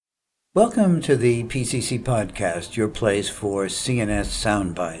Welcome to the PCC Podcast, your place for CNS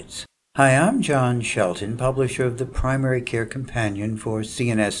soundbites. Hi, I'm John Shelton, publisher of the Primary Care Companion for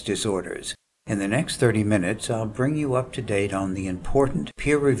CNS Disorders. In the next 30 minutes, I'll bring you up to date on the important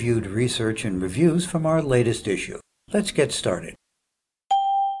peer-reviewed research and reviews from our latest issue. Let's get started.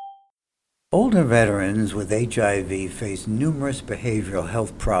 Older veterans with HIV face numerous behavioral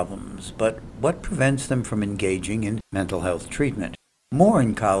health problems, but what prevents them from engaging in mental health treatment? Moore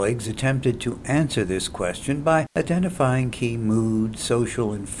and colleagues attempted to answer this question by identifying key mood,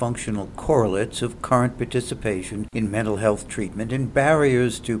 social, and functional correlates of current participation in mental health treatment and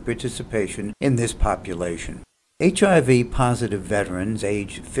barriers to participation in this population. HIV-positive veterans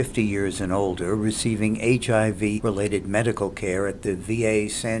aged 50 years and older receiving HIV-related medical care at the VA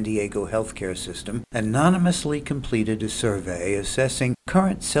San Diego healthcare system anonymously completed a survey assessing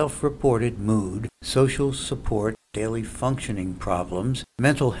current self-reported mood, social support, daily functioning problems,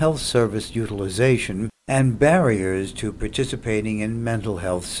 mental health service utilization, and barriers to participating in mental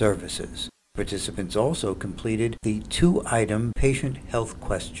health services. Participants also completed the 2-item patient health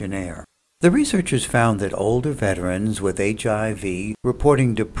questionnaire. The researchers found that older veterans with HIV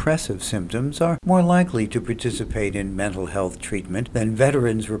reporting depressive symptoms are more likely to participate in mental health treatment than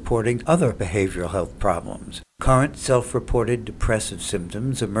veterans reporting other behavioral health problems. Current self-reported depressive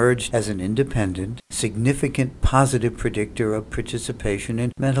symptoms emerged as an independent, significant positive predictor of participation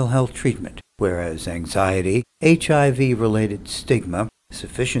in mental health treatment, whereas anxiety, HIV-related stigma,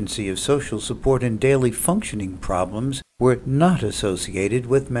 sufficiency of social support, and daily functioning problems were not associated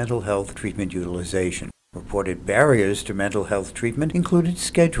with mental health treatment utilization. Reported barriers to mental health treatment included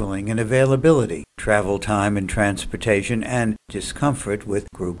scheduling and availability, travel time and transportation, and discomfort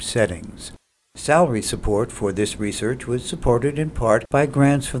with group settings. Salary support for this research was supported in part by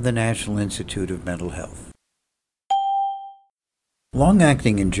grants from the National Institute of Mental Health.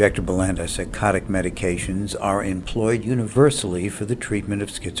 Long-acting injectable antipsychotic medications are employed universally for the treatment of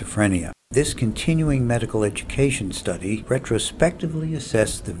schizophrenia. This continuing medical education study retrospectively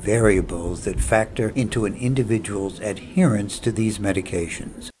assessed the variables that factor into an individual's adherence to these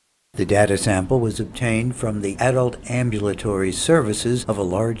medications. The data sample was obtained from the adult ambulatory services of a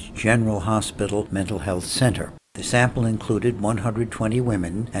large general hospital mental health center. The sample included 120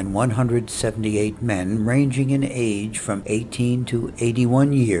 women and 178 men ranging in age from 18 to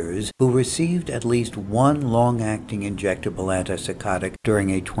 81 years who received at least one long-acting injectable antipsychotic during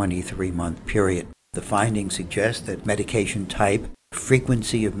a 23-month period. The findings suggest that medication type,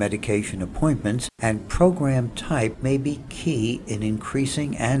 frequency of medication appointments, and program type may be key in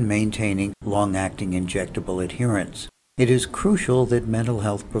increasing and maintaining long-acting injectable adherence. It is crucial that mental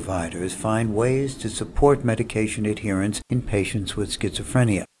health providers find ways to support medication adherence in patients with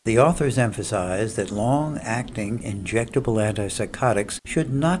schizophrenia. The authors emphasize that long-acting injectable antipsychotics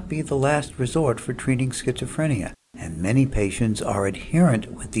should not be the last resort for treating schizophrenia, and many patients are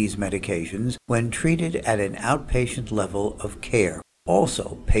adherent with these medications when treated at an outpatient level of care.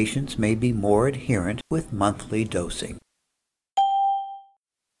 Also, patients may be more adherent with monthly dosing.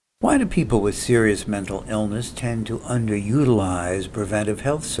 Why do people with serious mental illness tend to underutilize preventive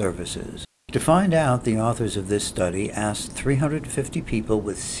health services? To find out, the authors of this study asked 350 people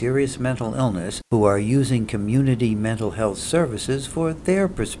with serious mental illness who are using community mental health services for their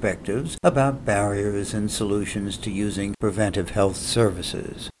perspectives about barriers and solutions to using preventive health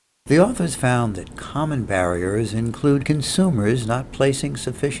services. The authors found that common barriers include consumers not placing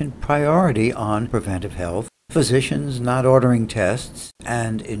sufficient priority on preventive health, physicians not ordering tests,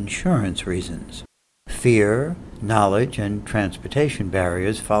 and insurance reasons. Fear, knowledge, and transportation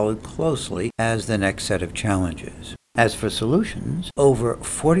barriers followed closely as the next set of challenges. As for solutions, over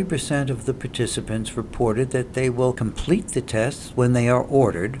 40% of the participants reported that they will complete the tests when they are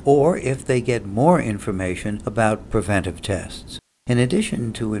ordered or if they get more information about preventive tests. In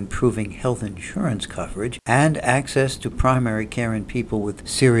addition to improving health insurance coverage and access to primary care in people with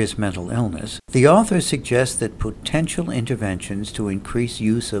serious mental illness, the authors suggest that potential interventions to increase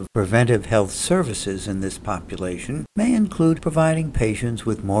use of preventive health services in this population may include providing patients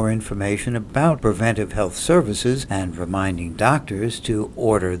with more information about preventive health services and reminding doctors to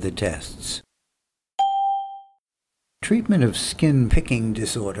order the tests. Treatment of skin picking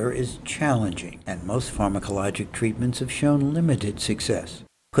disorder is challenging, and most pharmacologic treatments have shown limited success.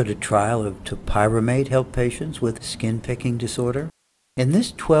 Could a trial of topiramate help patients with skin picking disorder? In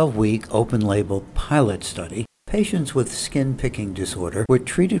this 12-week open-label pilot study, patients with skin picking disorder were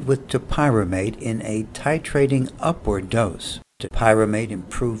treated with topiramate in a titrating upward dose. Topiramate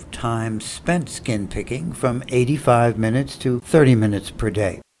improved time spent skin picking from 85 minutes to 30 minutes per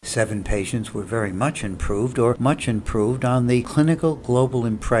day. 7 patients were very much improved or much improved on the Clinical Global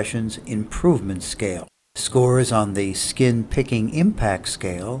Impressions Improvement Scale. Scores on the Skin Picking Impact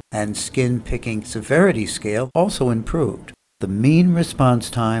Scale and Skin Picking Severity Scale also improved. The mean response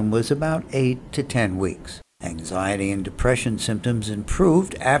time was about 8 to 10 weeks. Anxiety and depression symptoms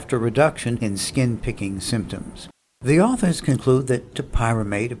improved after reduction in skin-picking symptoms. The authors conclude that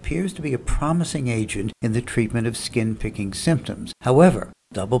topiramate appears to be a promising agent in the treatment of skin-picking symptoms. However,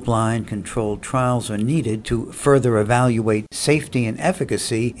 double-blind controlled trials are needed to further evaluate safety and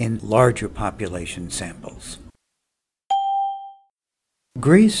efficacy in larger population samples.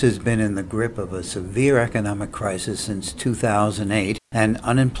 Greece has been in the grip of a severe economic crisis since 2008, and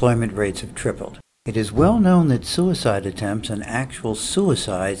unemployment rates have tripled. It is well known that suicide attempts and actual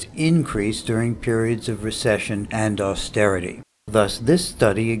suicides increase during periods of recession and austerity. Thus, this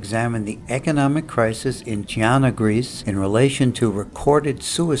study examined the economic crisis in Gianna, Greece, in relation to recorded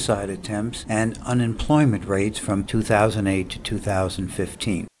suicide attempts and unemployment rates from 2008 to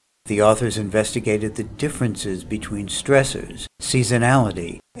 2015. The authors investigated the differences between stressors,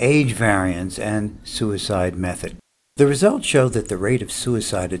 seasonality, age variance, and suicide method. The results show that the rate of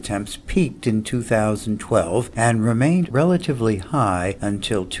suicide attempts peaked in 2012 and remained relatively high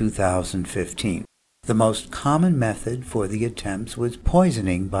until 2015. The most common method for the attempts was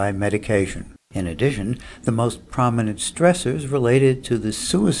poisoning by medication. In addition, the most prominent stressors related to the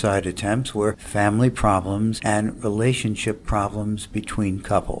suicide attempts were family problems and relationship problems between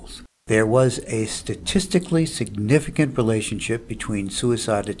couples. There was a statistically significant relationship between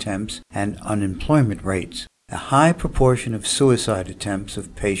suicide attempts and unemployment rates. A high proportion of suicide attempts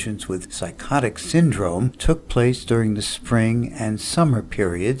of patients with psychotic syndrome took place during the spring and summer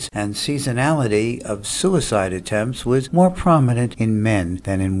periods, and seasonality of suicide attempts was more prominent in men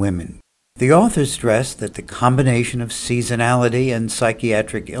than in women. The authors stressed that the combination of seasonality and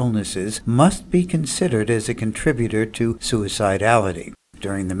psychiatric illnesses must be considered as a contributor to suicidality.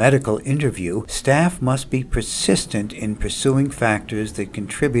 During the medical interview, staff must be persistent in pursuing factors that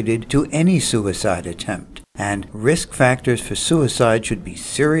contributed to any suicide attempt, and risk factors for suicide should be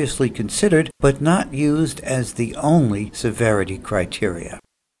seriously considered but not used as the only severity criteria.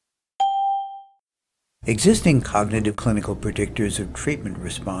 Existing cognitive clinical predictors of treatment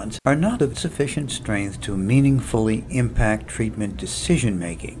response are not of sufficient strength to meaningfully impact treatment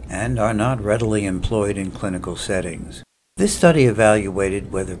decision-making and are not readily employed in clinical settings. This study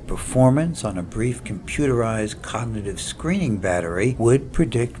evaluated whether performance on a brief computerized cognitive screening battery would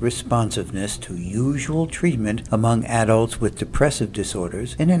predict responsiveness to usual treatment among adults with depressive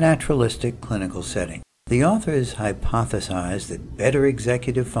disorders in a naturalistic clinical setting. The authors hypothesized that better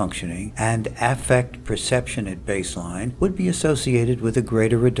executive functioning and affect perception at baseline would be associated with a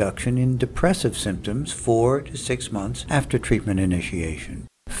greater reduction in depressive symptoms 4 to 6 months after treatment initiation.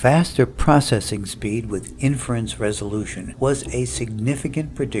 Faster processing speed with inference resolution was a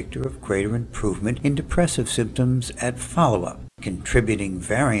significant predictor of greater improvement in depressive symptoms at follow-up. Contributing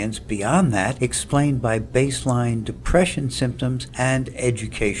variance beyond that explained by baseline depression symptoms and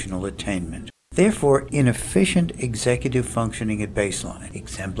educational attainment. Therefore, inefficient executive functioning at baseline,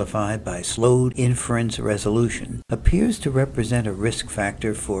 exemplified by slowed inference resolution, appears to represent a risk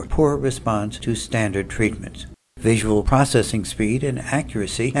factor for poor response to standard treatments. Visual processing speed and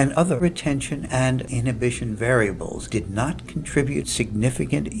accuracy and other retention and inhibition variables did not contribute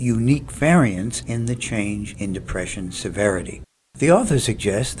significant unique variance in the change in depression severity. The author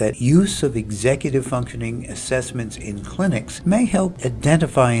suggests that use of executive functioning assessments in clinics may help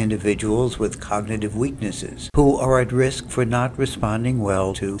identify individuals with cognitive weaknesses who are at risk for not responding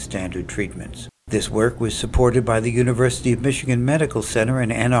well to standard treatments. This work was supported by the University of Michigan Medical Center in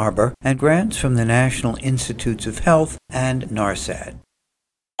Ann Arbor and grants from the National Institutes of Health and NARSAD.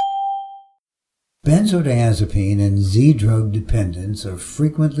 Benzodiazepine and Z-drug dependence are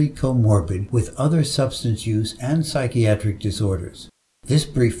frequently comorbid with other substance use and psychiatric disorders. This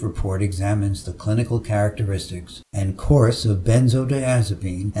brief report examines the clinical characteristics and course of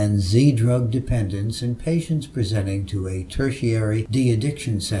benzodiazepine and Z-drug dependence in patients presenting to a tertiary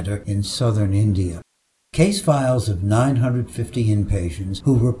de-addiction center in southern India. Case files of 950 inpatients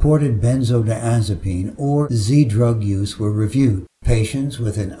who reported benzodiazepine or Z-drug use were reviewed. Patients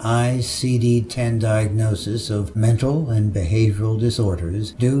with an ICD-10 diagnosis of mental and behavioral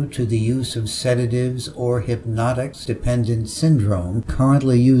disorders due to the use of sedatives or hypnotics-dependent syndrome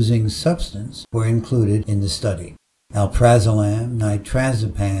currently using substance were included in the study. Alprazolam,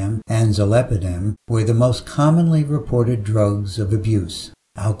 nitrazepam, and zolpidem were the most commonly reported drugs of abuse.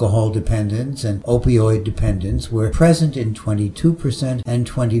 Alcohol dependence and opioid dependence were present in 22% and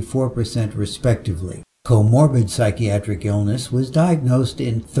 24% respectively. Comorbid psychiatric illness was diagnosed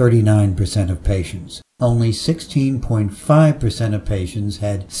in 39% of patients. Only 16.5% of patients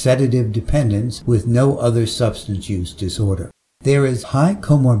had sedative dependence with no other substance use disorder. There is high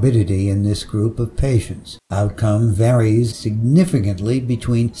comorbidity in this group of patients. Outcome varies significantly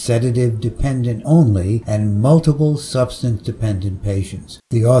between sedative-dependent only and multiple substance-dependent patients.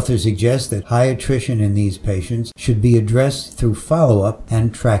 The author suggests that high attrition in these patients should be addressed through follow-up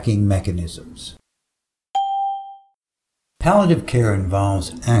and tracking mechanisms. Palliative care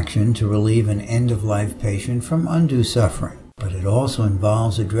involves action to relieve an end-of-life patient from undue suffering, but it also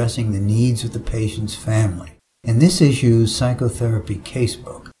involves addressing the needs of the patient's family. In this issue's psychotherapy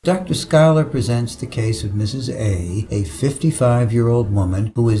casebook, Dr. Schuyler presents the case of Mrs. A 55-year-old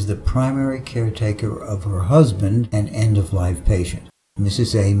woman who is the primary caretaker of her husband, an end-of-life patient.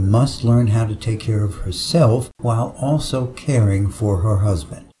 Mrs. A must learn how to take care of herself while also caring for her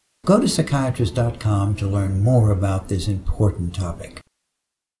husband. Go to psychiatrist.com to learn more about this important topic.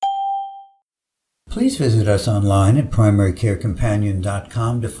 Please visit us online at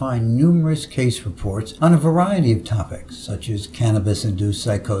primarycarecompanion.com to find numerous case reports on a variety of topics, such as cannabis-induced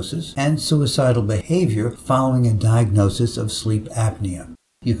psychosis and suicidal behavior following a diagnosis of sleep apnea.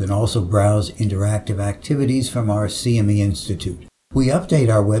 You can also browse interactive activities from our CME Institute. We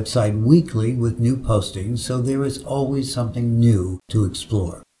update our website weekly with new postings, so there is always something new to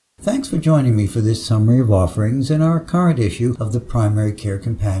explore. Thanks for joining me for this summary of offerings in our current issue of the Primary Care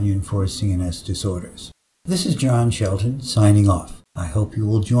Companion for CNS Disorders. This is John Shelton signing off. I hope you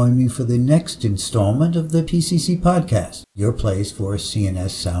will join me for the next installment of the PCC podcast, your place for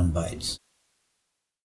CNS Soundbites.